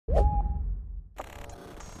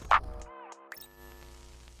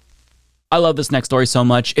I love this next story so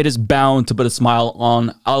much. It is bound to put a smile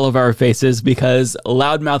on all of our faces because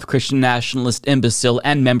loudmouth Christian nationalist imbecile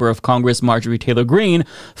and member of Congress Marjorie Taylor Greene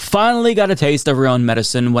finally got a taste of her own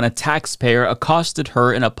medicine when a taxpayer accosted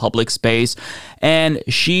her in a public space, and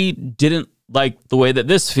she didn't like the way that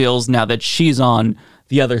this feels now that she's on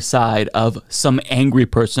the other side of some angry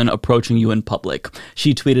person approaching you in public.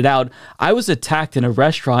 She tweeted out, "I was attacked in a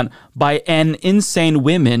restaurant by an insane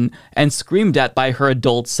woman and screamed at by her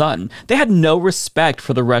adult son. They had no respect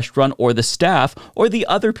for the restaurant or the staff or the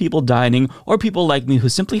other people dining or people like me who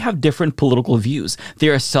simply have different political views. They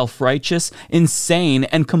are self-righteous, insane,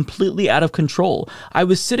 and completely out of control. I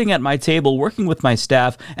was sitting at my table working with my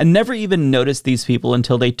staff and never even noticed these people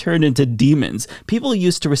until they turned into demons. People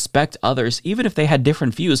used to respect others even if they had different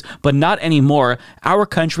views, but not anymore. Our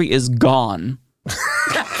country is gone."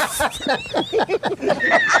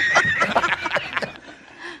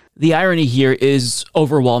 The irony here is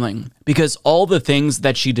overwhelming because all the things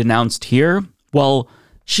that she denounced here, well,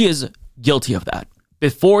 she is guilty of that.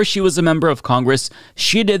 Before she was a member of Congress,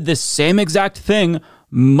 she did this same exact thing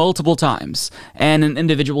multiple times. And an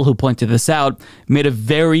individual who pointed this out made a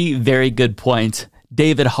very, very good point.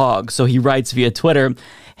 David Hogg. So he writes via Twitter,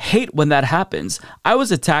 "Hate when that happens. I was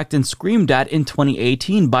attacked and screamed at in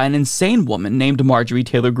 2018 by an insane woman named Marjorie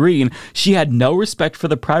Taylor Greene. She had no respect for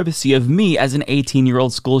the privacy of me as an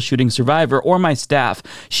 18-year-old school shooting survivor or my staff.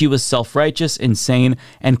 She was self-righteous, insane,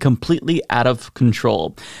 and completely out of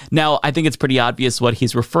control." Now, I think it's pretty obvious what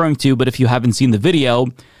he's referring to, but if you haven't seen the video,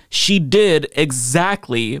 she did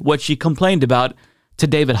exactly what she complained about to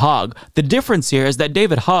David Hogg. The difference here is that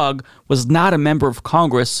David Hogg was not a member of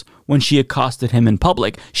Congress when she accosted him in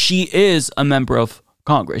public. She is a member of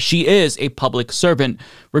Congress. She is a public servant.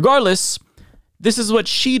 Regardless, this is what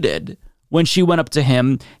she did when she went up to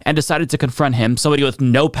him and decided to confront him, somebody with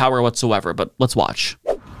no power whatsoever. But let's watch.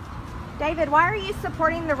 David, why are you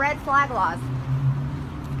supporting the red flag laws?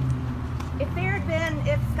 If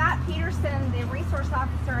Scott Peterson, the resource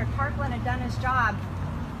officer at Parkland, had done his job,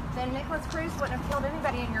 then Nicholas Cruz wouldn't have killed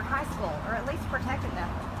anybody in your high school, or at least protected them.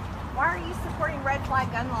 Why are you supporting red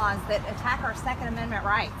flag gun laws that attack our Second Amendment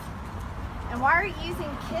rights? And why are you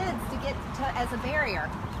using kids as a barrier?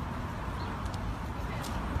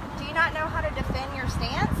 Do you not know how to defend your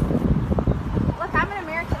stance? Look, I'm an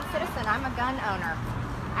American citizen. I'm a gun owner.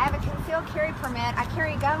 I have a concealed carry permit. I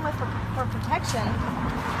carry a gun for protection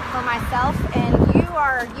for myself, and you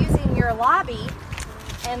are using your lobby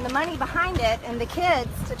and the money behind it and the kids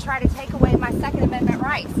to try to take away my Second Amendment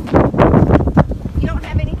rights. You don't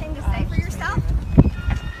have anything to say for yourself? You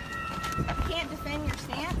can't defend your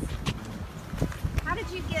stance? How did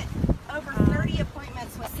you get over 30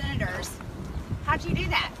 appointments with senators? How'd you do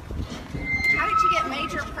that? How did you get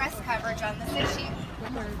major press coverage on this issue?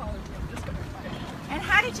 And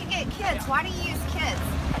how did you get kids? Why do you use kids?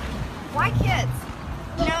 Why kids?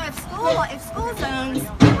 You know, if school zones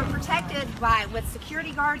were protected with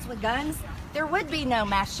security guards with guns, there would be no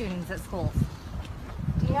mass shootings at schools.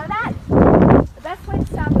 Do you know that? The best way to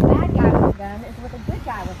stop a bad guy with a gun is with a good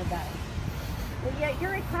guy with a gun. But yet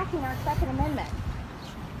you're attacking our Second Amendment.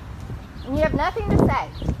 And you have nothing to say.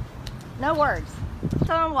 No words.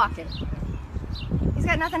 So I'm walking. He's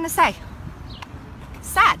got nothing to say.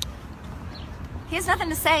 Sad. He has nothing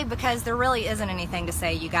to say because there really isn't anything to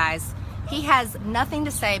say, you guys. He has nothing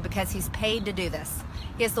to say because he's paid to do this.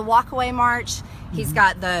 He has the walkaway march. He's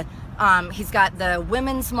got the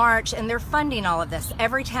women's march, and they're funding all of this.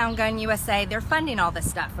 Everytown Gun USA, they're funding all this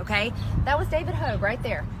stuff. Okay, that was David Hogg right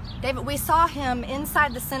there. David, we saw him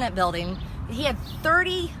inside the Senate building. He had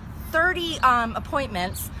 30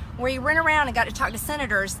 appointments where he went around and got to talk to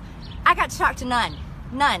senators. I got to talk to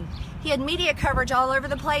none. He had media coverage all over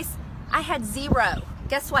the place. I had zero.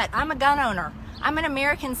 Guess what? I'm a gun owner. I'm an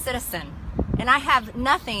American citizen, and I have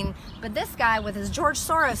nothing, but this guy with his George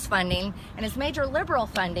Soros funding and his major liberal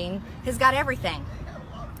funding has got everything.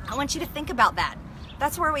 I want you to think about that.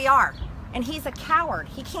 That's where we are. And he's a coward.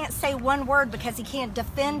 He can't say one word because he can't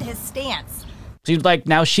defend his stance. So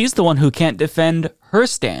now she's the one who can't defend her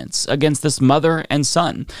stance against this mother and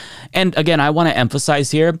son. And again, I want to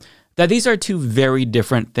emphasize here that these are two very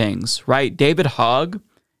different things, right? David Hogg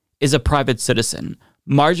is a private citizen.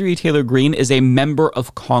 Marjorie Taylor Greene is a member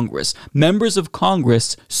of Congress. Members of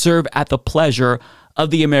Congress serve at the pleasure of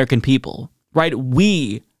the American people, right?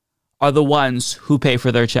 We are the ones who pay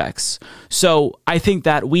for their checks. So I think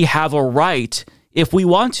that we have a right, if we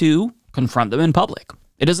want to, confront them in public.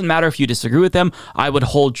 It doesn't matter if you disagree with them. I would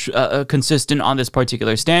hold consistent on this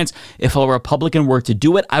particular stance. If a Republican were to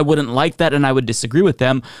do it, I wouldn't like that and I would disagree with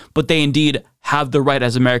them. But they indeed have the right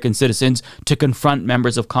as American citizens to confront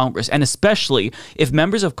members of Congress. And especially if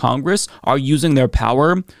members of Congress are using their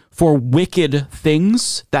power for wicked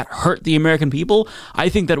things that hurt the American people, I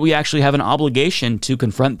think that we actually have an obligation to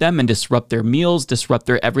confront them and disrupt their meals, disrupt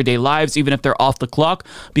their everyday lives, even if they're off the clock.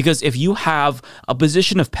 Because if you have a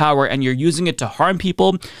position of power and you're using it to harm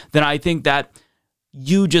people, then I think that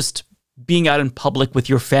you just being out in public with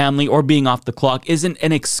your family or being off the clock isn't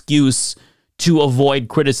an excuse to avoid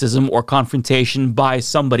criticism or confrontation by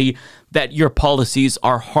somebody that your policies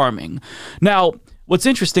are harming. Now, what's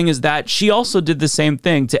interesting is that she also did the same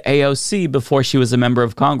thing to AOC before she was a member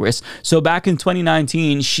of Congress. So back in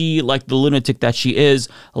 2019, she, like the lunatic that she is,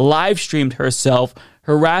 live streamed herself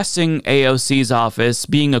harassing AOC's office,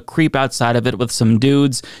 being a creep outside of it with some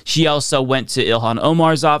dudes. She also went to Ilhan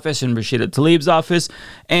Omar's office and Rashida Tlaib's office.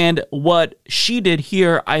 And what she did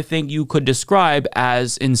here, I think you could describe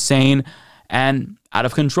as insane and out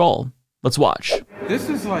of control. Let's watch. This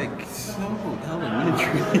is like so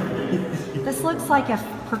elementary. This looks like a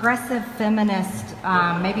progressive feminist,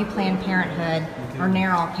 maybe Planned Parenthood or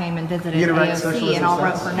NARAL came and visited AOC and all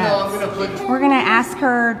wrote her notes. We're going to ask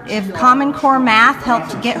her if Common Core math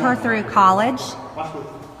helped get her through college.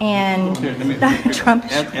 And Trump.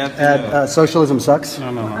 Add socialism sucks.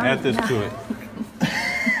 No. Add this to it.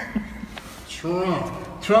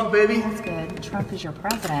 Trump, baby. That's good. Trump is your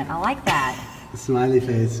president. I like that. Smiley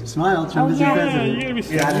face. Smile. Trump is your president.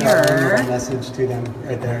 Yeah, message to them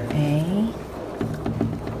right there. A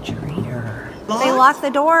traitor. They locked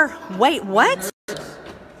the door. Wait, what?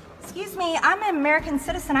 Excuse me, I'm an American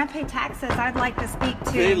citizen. I pay taxes. I'd like to speak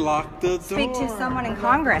to. They locked the door. Speak to someone in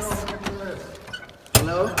Congress.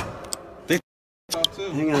 Hello. They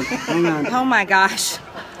Hang on. Oh my gosh.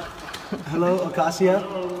 Hello,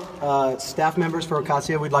 Ocasio. Staff members for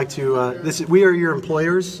Ocasio, we'd like to. We are your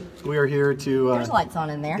employers. We are here to. There's lights on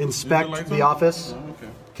in there. Inspect the office.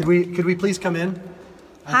 Could we please come in?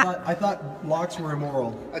 I thought locks were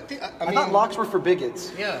immoral. I thought locks were for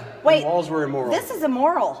bigots. Yeah. Wait. Walls were immoral. This is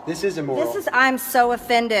immoral. This is immoral. I'm so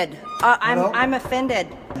offended. I'm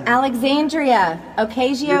offended. Alexandria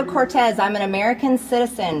Ocasio-Cortez, I'm an American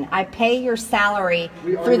citizen. I pay your salary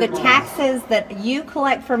through the taxes that you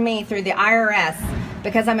collect from me through the IRS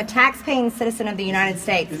because I'm a tax-paying citizen of the United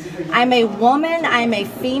States. I'm a woman, I'm a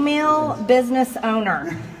female business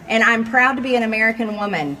owner, and I'm proud to be an American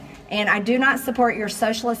woman. And I do not support your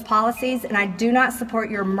socialist policies, and I do not support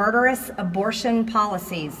your murderous abortion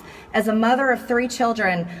policies. As a mother of 3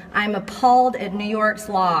 children, I'm appalled at New York's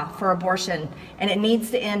law for abortion, and it needs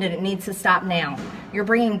to end, and it needs to stop now. You're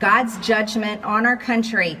bringing God's judgment on our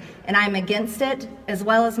country, and I'm against it, as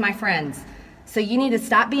well as my friends. So you need to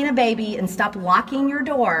stop being a baby and stop locking your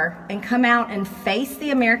door and come out and face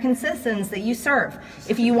the American citizens that you serve.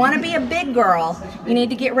 If you want to be a big girl, you need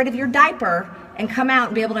to get rid of your diaper and come out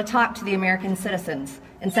and be able to talk to the American citizens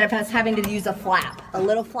instead of us having to use a flap, a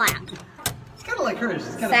little flap. It's kind of like her.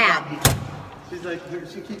 She's kind Sad. of flappy. She's like,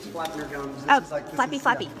 she keeps flapping her gums. Oh,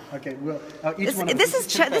 flappy. Okay, well,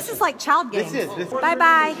 this is like child games. This is. Bye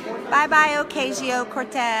bye,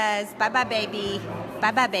 Ocasio-Cortez. Bye baby.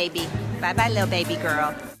 Bye baby. Bye little baby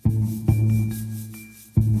girl.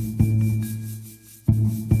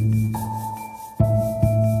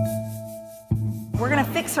 We're gonna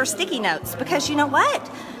fix her sticky notes because you know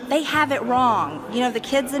what? They have it wrong. You know, the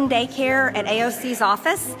kids in daycare at AOC's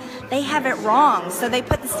office, they have it wrong. So they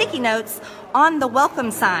put the sticky notes on the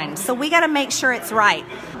welcome sign. So we gotta make sure it's right.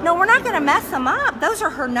 No, we're not gonna mess them up. Those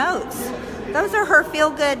are her notes. Those are her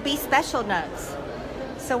feel good, be special notes.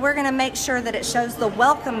 So we're gonna make sure that it shows the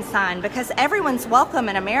welcome sign because everyone's welcome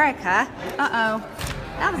in America. Uh-oh,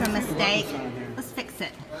 that was a mistake. Let's fix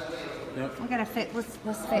it. We gotta fix, let's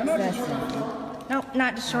fix this. Nope,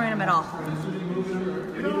 not destroying them at all. We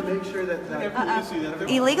need to make sure that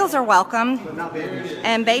illegals are welcome,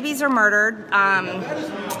 and babies are murdered.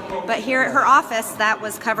 But here at her office, that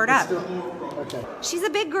was covered up. She's a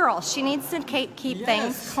big girl. She needs to keep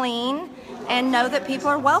things clean and know that people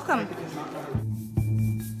are welcome.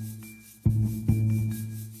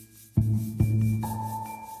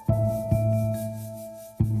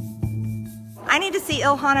 I need to see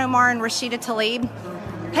Ilhan Omar and Rashida Tlaib.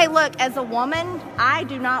 Hey, look, as a woman, I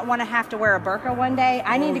do not want to have to wear a burqa one day.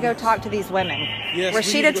 I need to go talk to these women. Yes,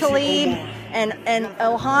 Rashida Tlaib and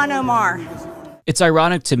Ilhan Omar. It's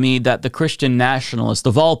ironic to me that the Christian nationalist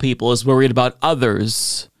of all people is worried about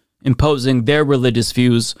others imposing their religious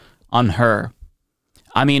views on her.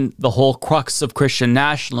 I mean, the whole crux of Christian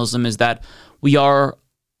nationalism is that we are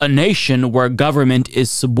a nation where government is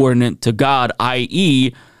subordinate to God,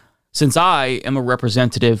 i.e., since I am a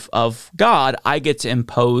representative of God, I get to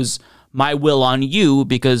impose my will on you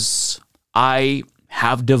because I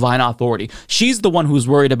have divine authority. She's the one who's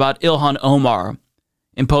worried about Ilhan Omar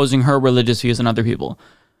imposing her religious views on other people.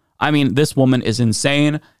 I mean, this woman is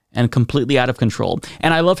insane and completely out of control.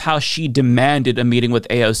 And I love how she demanded a meeting with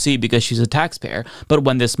AOC because she's a taxpayer. But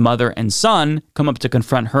when this mother and son come up to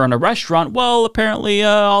confront her in a restaurant, well, apparently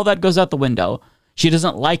all that goes out the window. She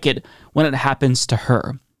doesn't like it when it happens to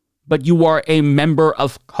her. But you are a member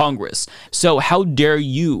of Congress. So how dare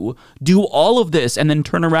you do all of this and then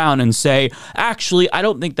turn around and say, actually, I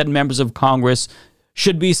don't think that members of Congress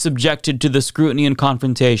should be subjected to the scrutiny and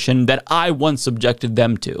confrontation that I once subjected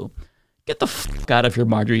them to. Get the fuck out of here,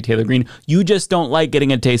 Marjorie Taylor Greene. You just don't like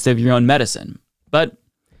getting a taste of your own medicine. But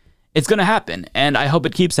it's going to happen, and I hope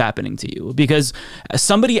it keeps happening to you, because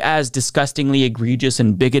somebody as disgustingly egregious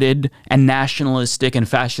and bigoted and nationalistic and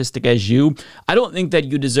fascistic as you, I don't think that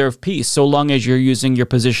you deserve peace so long as you're using your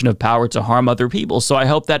position of power to harm other people. So I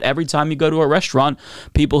hope that every time you go to a restaurant,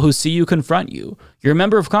 people who see you confront you. You're a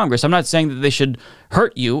member of Congress. I'm not saying that they should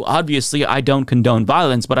hurt you. Obviously, I don't condone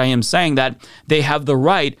violence, but I am saying that they have the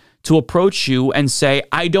right to approach you and say,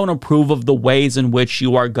 I don't approve of the ways in which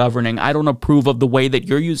you are governing. I don't approve of the way that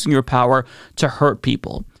you're using your power to hurt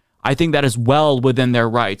people. I think that is well within their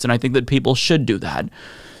rights, and I think that people should do that.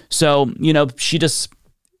 So, you know, she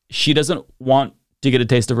doesn't want to get a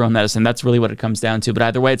taste of her own medicine. That's really what it comes down to. But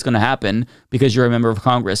either way, it's going to happen because you're a member of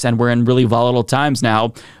Congress, and we're in really volatile times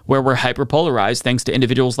now where we're hyperpolarized thanks to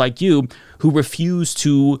individuals like you who refuse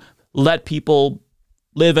to let people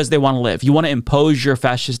live as they want to live. You want to impose your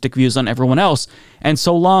fascistic views on everyone else. And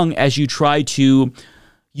so long as you try to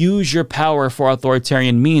use your power for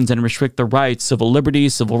authoritarian means and restrict the rights, civil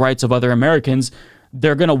liberties, civil rights of other Americans,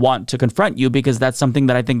 they're going to want to confront you because that's something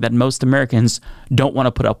that I think that most Americans don't want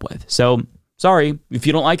to put up with. So, sorry, if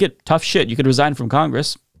you don't like it, tough shit. You could resign from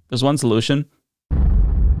Congress. There's one solution.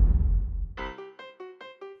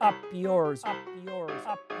 Up yours, up yours,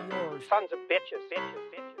 up yours. Sons of bitches, bitches,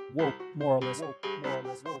 bitches. Woke moralists, woke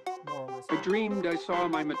moralists, woke moralists. I dreamed I saw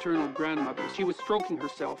my maternal grandmother. She was stroking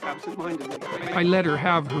herself absent-mindedly. I let her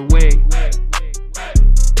have her way.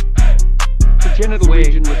 Her genital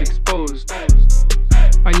region was exposed.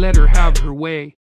 I let her have her way.